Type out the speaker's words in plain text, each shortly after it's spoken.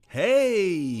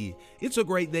Hey, it's a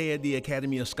great day at the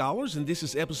Academy of Scholars, and this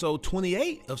is episode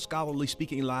 28 of Scholarly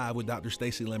Speaking Live with Dr.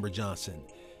 Stacy Lambert Johnson.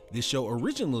 This show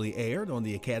originally aired on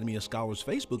the Academy of Scholars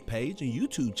Facebook page and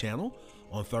YouTube channel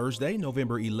on Thursday,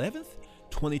 November 11th,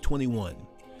 2021.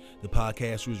 The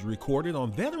podcast was recorded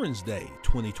on Veterans Day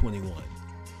 2021.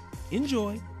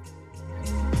 Enjoy.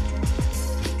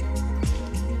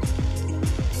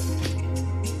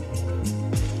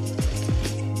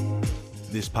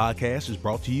 This podcast is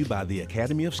brought to you by the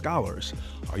Academy of Scholars.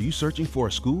 Are you searching for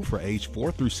a school for age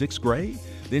 4th through 6th grade?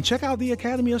 Then check out the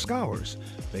Academy of Scholars.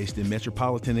 Based in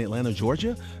metropolitan Atlanta,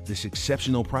 Georgia, this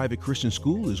exceptional private Christian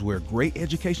school is where great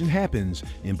education happens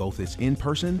in both its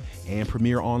in-person and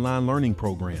premier online learning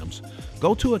programs.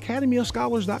 Go to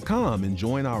academyofscholars.com and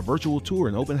join our virtual tour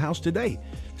and open house today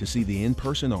to see the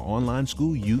in-person or online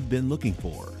school you've been looking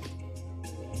for.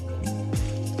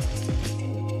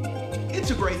 It's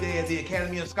a great day at the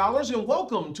Academy of Scholars, and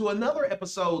welcome to another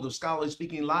episode of Scholarly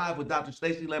Speaking Live with Dr.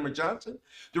 Stacy Lambert Johnson,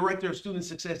 Director of Student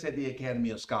Success at the Academy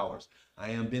of Scholars.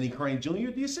 I am Benny Crane Jr.,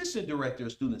 the Assistant Director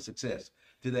of Student Success.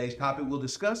 Today's topic will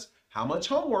discuss how much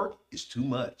homework is too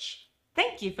much.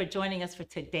 Thank you for joining us for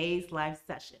today's live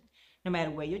session. No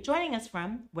matter where you're joining us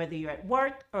from, whether you're at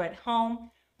work or at home,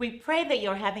 we pray that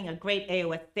you're having a great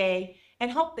AOS day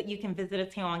and hope that you can visit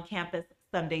us here on campus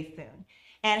someday soon.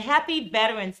 And happy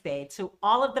Veterans Day to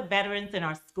all of the veterans in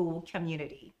our school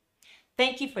community.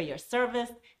 Thank you for your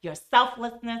service, your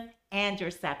selflessness, and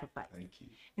your sacrifice. Thank you.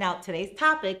 Now, today's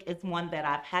topic is one that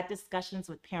I've had discussions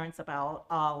with parents about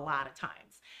a lot of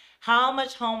times. How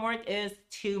much homework is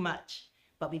too much?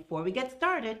 But before we get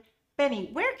started, Benny,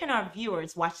 where can our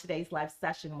viewers watch today's live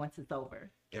session once it's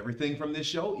over? Everything from this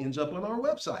show ends up on our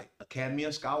website,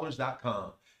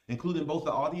 academyofscholars.com, including both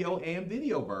the audio and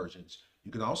video versions.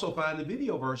 You can also find the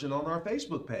video version on our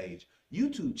Facebook page,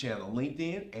 YouTube channel,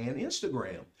 LinkedIn, and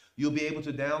Instagram. You'll be able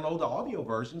to download the audio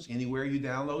versions anywhere you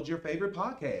download your favorite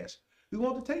podcast. We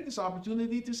want to take this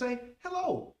opportunity to say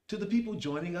hello to the people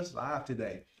joining us live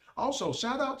today. Also,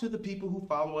 shout out to the people who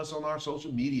follow us on our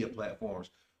social media platforms.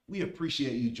 We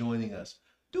appreciate you joining us.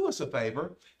 Do us a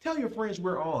favor, tell your friends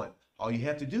we're on. All you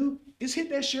have to do is hit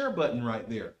that share button right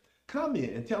there.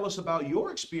 Comment and tell us about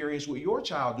your experience with your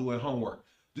child doing homework.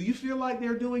 Do you feel like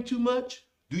they're doing too much?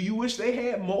 Do you wish they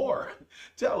had more?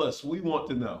 Tell us, we want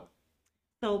to know.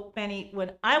 So, Benny,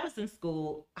 when I was in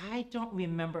school, I don't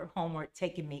remember homework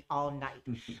taking me all night,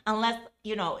 unless,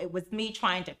 it was me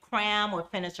trying to cram or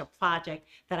finish a project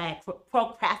that I had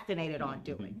procrastinated on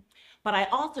doing. But I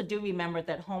also do remember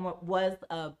that homework was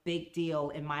a big deal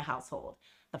in my household.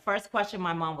 The first question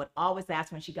my mom would always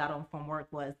ask when she got home from work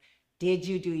was, did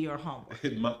you do your homework?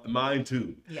 Mine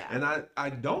too. Yeah. And I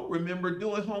don't remember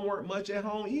doing homework much at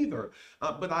home either.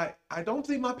 But I don't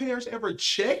think my parents ever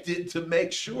checked it to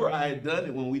make sure I had done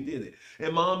it when we did it.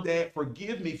 And Mom, Dad,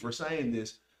 forgive me for saying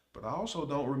this, but I also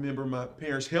don't remember my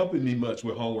parents helping me much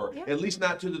with homework, at least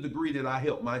not to the degree that I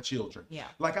helped my children. Yeah.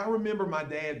 Like I remember my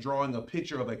dad drawing a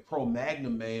picture of a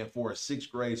Cro-Magnon man for a 6th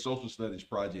grade social studies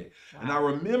project. Wow. And I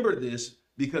remember this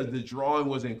because the drawing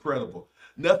was incredible.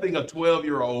 Nothing a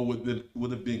 12-year-old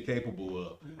would have been capable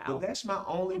of. Wow. But that's my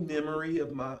only memory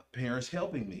of my parents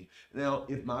helping me. Now,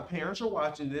 if my parents are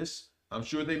watching this, I'm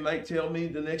sure they might tell me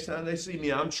the next time they see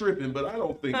me I'm tripping, but I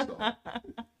don't think so.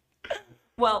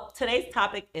 Well, today's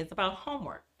topic is about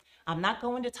homework. I'm not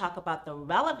going to talk about the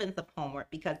relevance of homework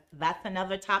because that's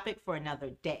another topic for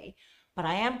another day. But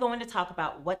I am going to talk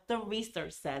about what the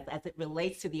research says as it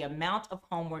relates to the amount of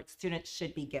homework students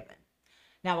should be given.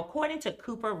 Now, according to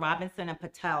Cooper, Robinson, and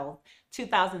Patel's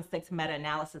 2006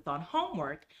 meta-analysis on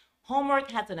homework,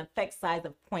 homework has an effect size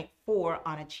of 0.4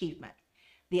 on achievement.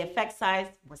 The effect size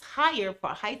was higher for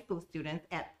high school students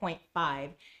at 0.5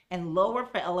 and lower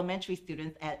for elementary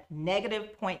students at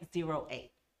negative 0.08.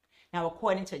 Now,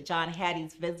 according to John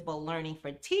Hattie's Visible Learning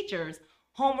for Teachers,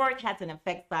 homework has an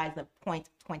effect size of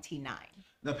 0.29.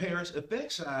 Now, parents,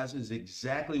 effect size is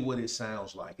exactly what it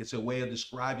sounds like. It's a way of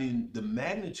describing the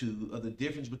magnitude of the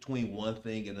difference between one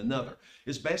thing and another.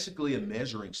 It's basically a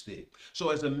measuring stick.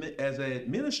 So as an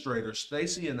administrator,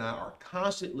 Stacy and I are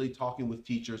constantly talking with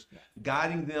teachers,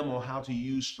 guiding them on how to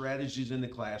use strategies in the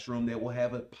classroom that will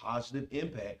have a positive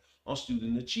impact on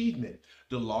student achievement.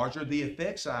 The larger the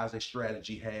effect size a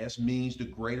strategy has means the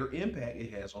greater impact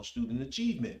it has on student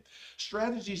achievement.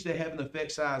 Strategies that have an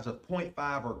effect size of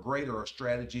 0.5 or greater are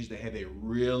strategies that have a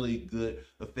really good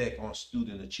effect on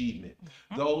student achievement.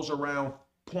 Those around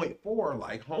 0.4,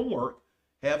 like homework,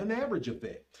 have an average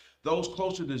effect. Those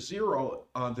closer to zero,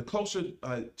 the closer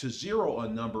to zero a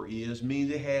number is, means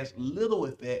it has little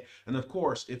effect. And of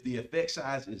course, if the effect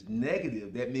size is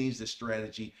negative, that means the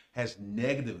strategy has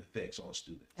negative effects on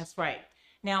students. That's right.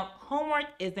 Now, homework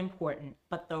is important,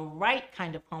 but the right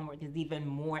kind of homework is even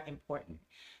more important.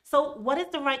 So, what is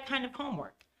the right kind of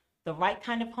homework? The right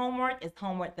kind of homework is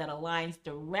homework that aligns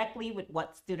directly with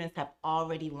what students have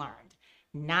already learned,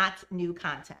 not new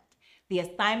content. The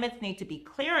assignments need to be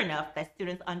clear enough that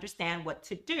students understand what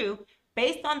to do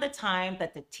based on the time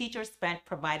that the teacher spent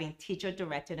providing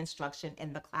teacher-directed instruction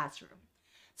in the classroom.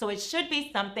 So it should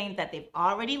be something that they've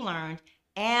already learned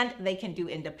and they can do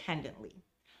independently.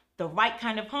 The right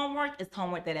kind of homework is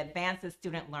homework that advances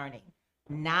student learning,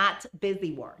 not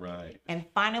busy work. Right. And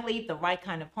finally, the right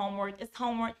kind of homework is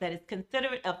homework that is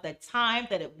considerate of the time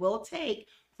that it will take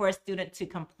for a student to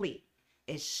complete.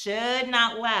 It should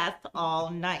not last all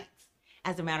night.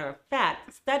 As a matter of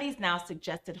fact, studies now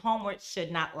suggest that homework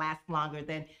should not last longer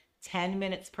than 10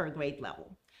 minutes per grade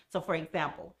level. So for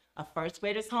example, a first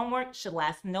grader's homework should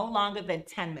last no longer than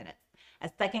 10 minutes. A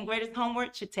second grader's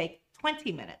homework should take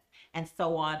 20 minutes, and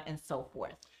so on and so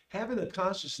forth. Having a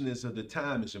consciousness of the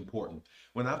time is important.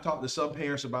 When I've talked to some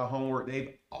parents about homework,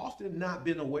 they've often not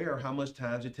been aware of how much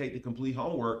time it takes to complete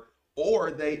homework, or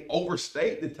they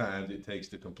overstate the time it takes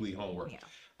to complete homework. Yeah.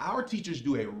 Our teachers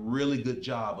do a really good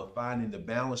job of finding the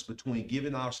balance between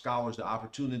giving our scholars the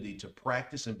opportunity to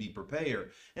practice and be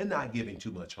prepared and not giving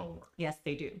too much homework. Yes,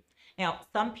 they do. Now,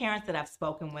 some parents that I've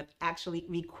spoken with actually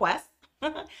request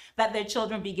that their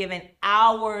children be given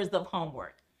hours of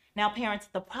homework. Now, parents,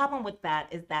 the problem with that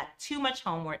is that too much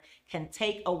homework can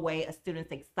take away a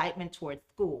student's excitement towards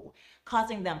school,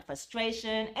 causing them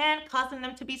frustration and causing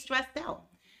them to be stressed out.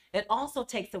 It also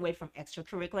takes away from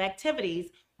extracurricular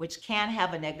activities, which can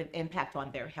have a negative impact on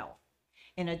their health.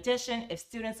 In addition, if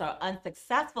students are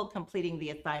unsuccessful completing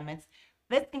the assignments,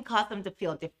 this can cause them to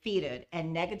feel defeated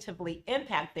and negatively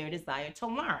impact their desire to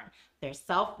learn, their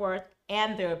self-worth,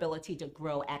 and their ability to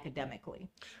grow academically.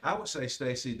 I would say,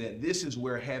 Stacy, that this is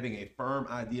where having a firm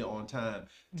idea on time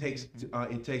takes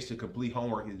to complete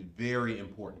homework is very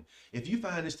important. If you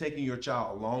find it's taking your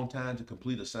child a long time to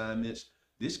complete assignments,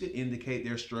 this could indicate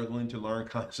they're struggling to learn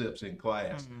concepts in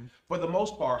class. For the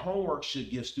most part, homework should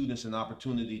give students an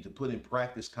opportunity to put in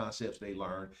practice concepts they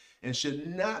learn and should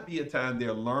not be a time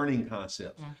they're learning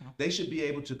concepts. They should be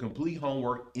able to complete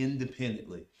homework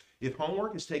independently. If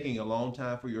homework is taking a long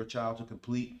time for your child to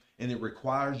complete and it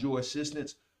requires your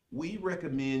assistance, we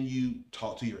recommend you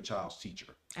talk to your child's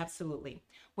teacher. Absolutely.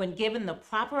 When given the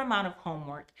proper amount of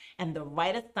homework and the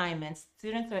right assignments,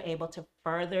 students are able to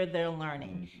further their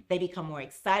learning. They become more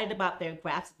excited about their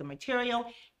grasp of the material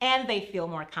and they feel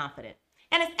more confident.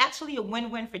 And it's actually a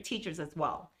win-win for teachers as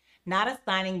well. Not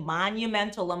assigning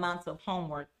monumental amounts of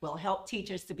homework will help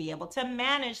teachers to be able to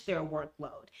manage their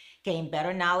workload, gain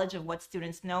better knowledge of what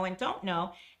students know and don't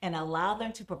know, and allow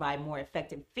them to provide more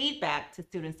effective feedback to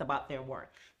students about their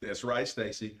work. That's right,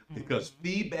 Stacy, because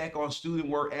feedback on student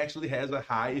work actually has a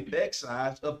high effect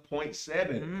size of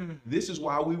 0.7. This is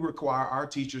why we require our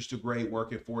teachers to grade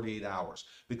work in 48 hours,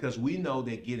 because we know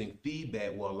that getting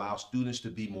feedback will allow students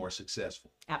to be more successful.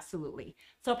 Absolutely.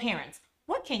 So parents,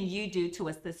 what can you do to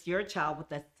assist your child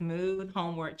with a smooth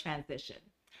homework transition?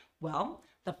 Well,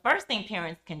 the first thing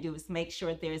parents can do is make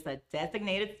sure there's a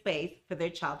designated space for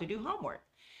their child to do homework.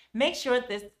 Make sure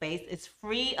this space is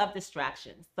free of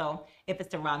distractions. So if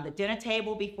it's around the dinner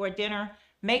table before dinner,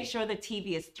 make sure the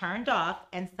TV is turned off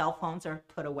and cell phones are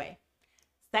put away.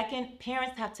 Second,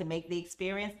 parents have to make the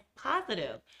experience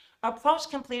positive. Approach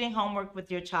completing homework with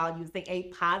your child using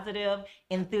a positive,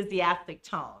 enthusiastic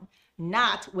tone,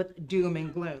 not with doom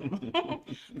and gloom.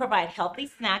 Provide healthy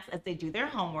snacks as they do their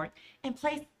homework and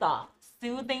play soft,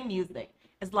 soothing music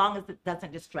as long as it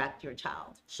doesn't distract your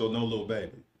child. So no little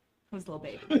baby. Who's little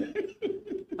baby?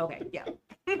 Okay, yeah.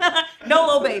 No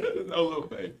little baby. No little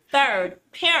baby. Third,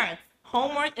 parents,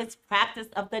 homework is practice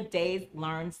of the day's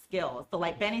learned skills. So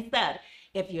like Benny said,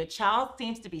 if your child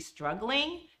seems to be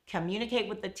struggling, communicate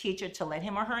with the teacher to let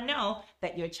him or her know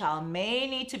that your child may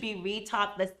need to be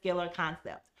retaught the skill or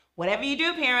concept. Whatever you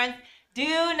do, parents, do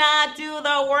not do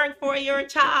the work for your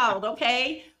child,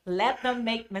 okay? Let them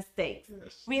make mistakes.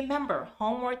 Yes. Remember,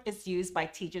 homework is used by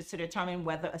teachers to determine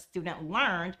whether a student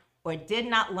learned or did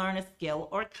not learn a skill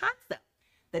or concept.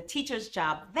 The teacher's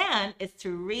job then is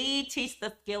to reteach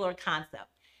the skill or concept.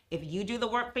 If you do the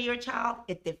work for your child,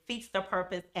 it defeats the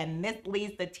purpose and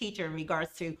misleads the teacher in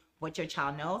regards to what your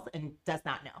child knows and does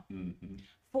not know.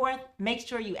 Fourth, make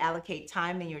sure you allocate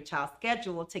time in your child's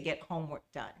schedule to get homework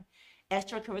done.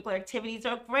 Extracurricular activities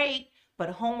are great, but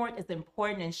homework is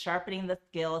important in sharpening the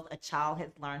skills a child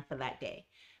has learned for that day.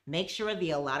 Make sure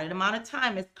the allotted amount of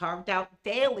time is carved out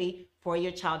daily for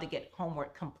your child to get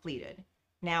homework completed.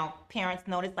 Now, parents,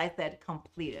 notice I said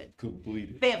completed.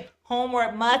 Completed. Fifth,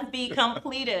 homework must be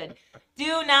completed.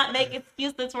 Do not make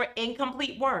excuses for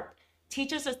incomplete work.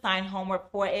 Teachers assign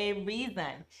homework for a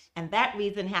reason, and that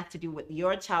reason has to do with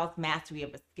your child's mastery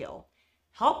of a skill.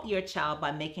 Help your child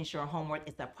by making sure homework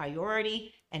is a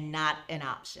priority and not an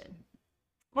option.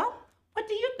 Well, what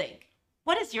do you think?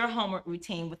 What is your homework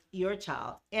routine with your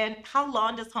child? And how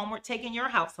long does homework take in your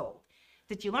household?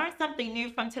 Did you learn something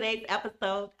new from today's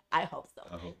episode? I hope so.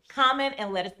 Comment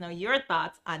and let us know your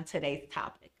thoughts on today's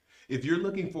topic. If you're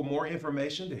looking for more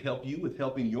information to help you with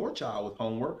helping your child with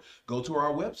homework, go to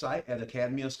our website at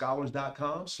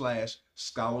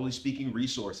academyofscholars.com/scholarly speaking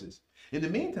resources. In the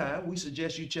meantime, we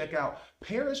suggest you check out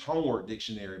Parents' Homework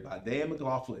Dictionary by Dan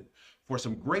McLaughlin for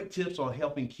some great tips on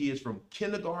helping kids from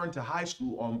kindergarten to high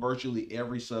school on virtually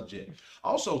every subject.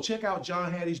 Also, check out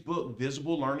John Hattie's book,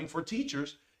 Visible Learning for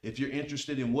Teachers, if you're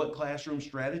interested in what classroom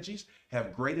strategies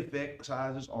have great effect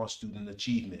sizes on student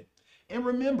achievement. And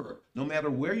remember, no matter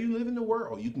where you live in the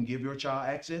world, you can give your child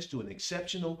access to an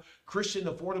exceptional Christian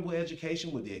affordable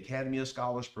education with the Academy of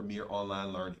Scholars Premier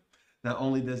Online Learning. Not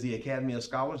only does the Academy of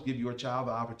Scholars give your child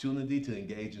the opportunity to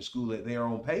engage in school at their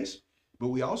own pace, but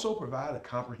we also provide a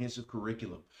comprehensive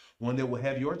curriculum, one that will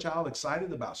have your child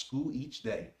excited about school each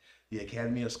day. The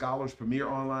Academy of Scholars Premier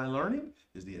Online Learning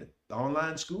is the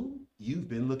online school you've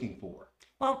been looking for.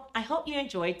 Well, I hope you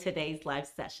enjoyed today's live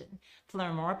session. To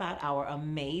learn more about our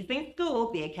amazing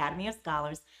school, the Academy of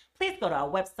Scholars, please go to our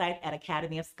website at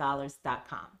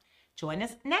academyofscholars.com. Join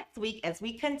us next week as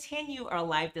we continue our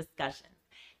live discussions.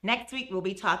 Next week, we'll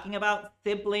be talking about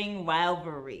sibling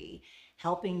rivalry,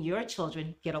 helping your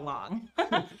children get along.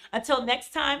 Until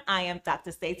next time, I am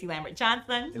Dr. Stacey Lambert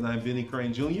Johnson. And I'm Vinnie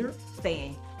Crane Jr.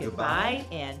 saying goodbye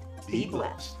and be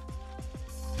blessed.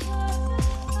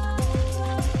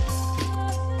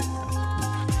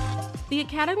 The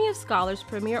Academy of Scholars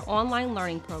Premier Online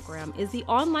Learning Program is the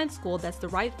online school that's the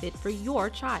right fit for your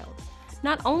child.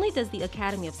 Not only does the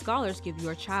Academy of Scholars give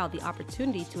your child the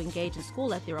opportunity to engage in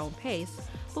school at their own pace,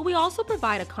 but we also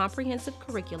provide a comprehensive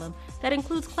curriculum that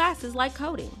includes classes like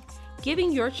coding,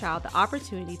 giving your child the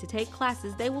opportunity to take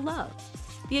classes they will love.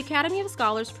 The Academy of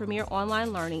Scholars Premier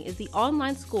Online Learning is the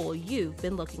online school you've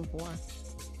been looking for.